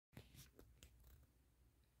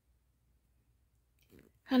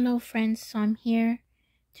Hello friends, so I'm here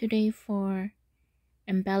today for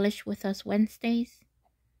Embellish With Us Wednesdays,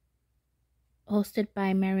 hosted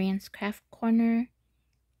by Marianns Craft Corner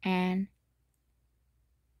and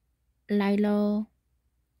Lylo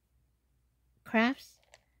Crafts.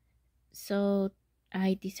 So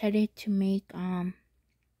I decided to make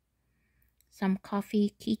some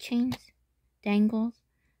coffee keychains, dangles.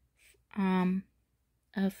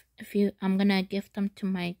 Of a few, I'm gonna gift them to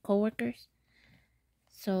my coworkers.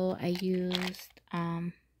 So I used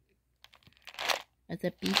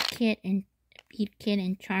the bead kit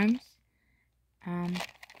and charms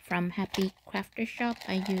from Happy Crafter Shop.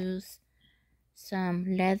 I used some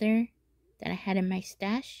leather that I had in my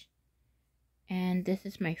stash, and this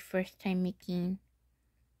is my first time making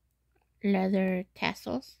leather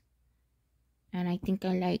tassels, and I think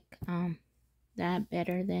I like that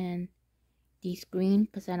better than these green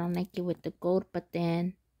because I don't like it with the gold. But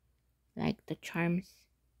then like the charms,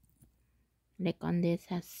 like on this,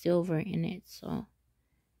 has silver in it, so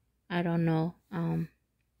I don't know. I'm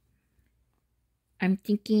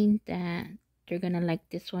thinking that they're gonna like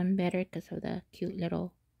this one better because of the cute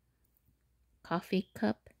little coffee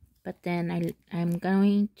cup. But then I'm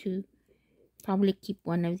going to probably keep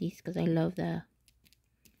one of these because I love the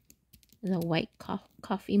white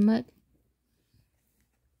coffee mug.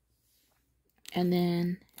 And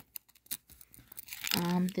then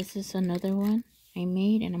this is another one I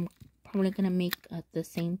made, and I'm probably gonna make the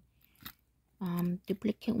same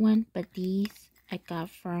duplicate one, but these I got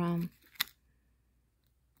from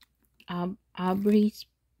Aubrey's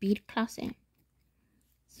bead closet.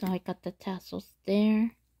 So I got the tassels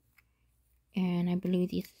there, and I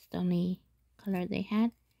believe this is the only color they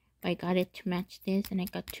had. I got it to match this, and I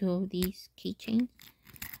got two of these keychains,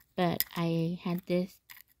 but I had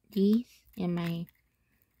these in my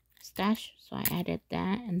stash, so I added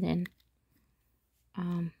that, and then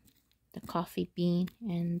the coffee bean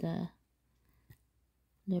and the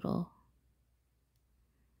little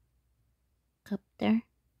cup there.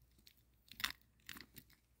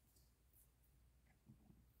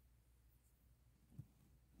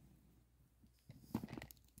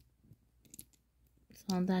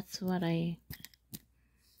 So that's what I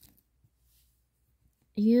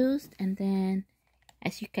used, and then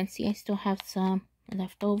as you can see, I still have some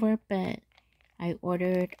left over, but I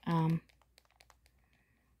ordered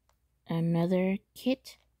another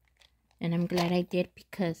kit, and I'm glad I did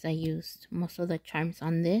because I used most of the charms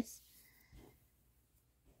on this.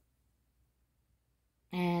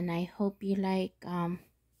 And I hope you like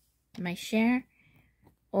my share.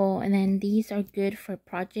 Oh, and then these are good for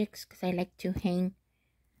projects because I like to hang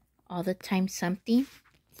all the time something.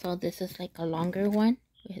 So this is like a longer one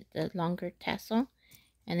with the longer tassel,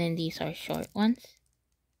 and then these are short ones.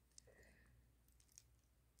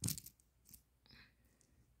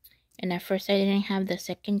 And at first I didn't have the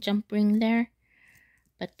second jump ring there,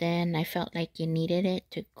 but then I felt like you needed it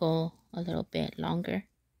to go a little bit longer.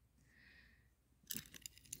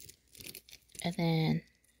 And then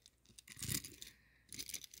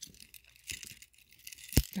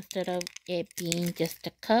instead of it being just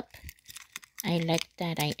a cup, I like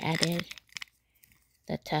that I added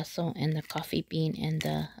the tassel and the coffee bean and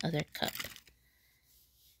the other cup.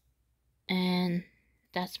 And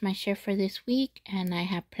that's my share for this week, and I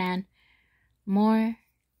have planned more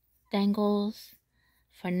dangles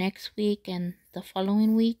for next week and the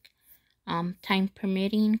following week, time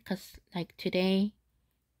permitting, because like today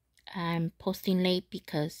I'm posting late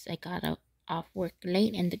because I got off work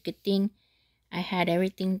late, and the good thing, I had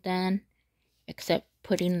everything done except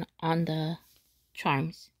putting on the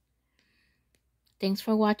charms. Thanks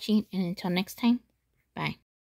for watching, and until next time, bye.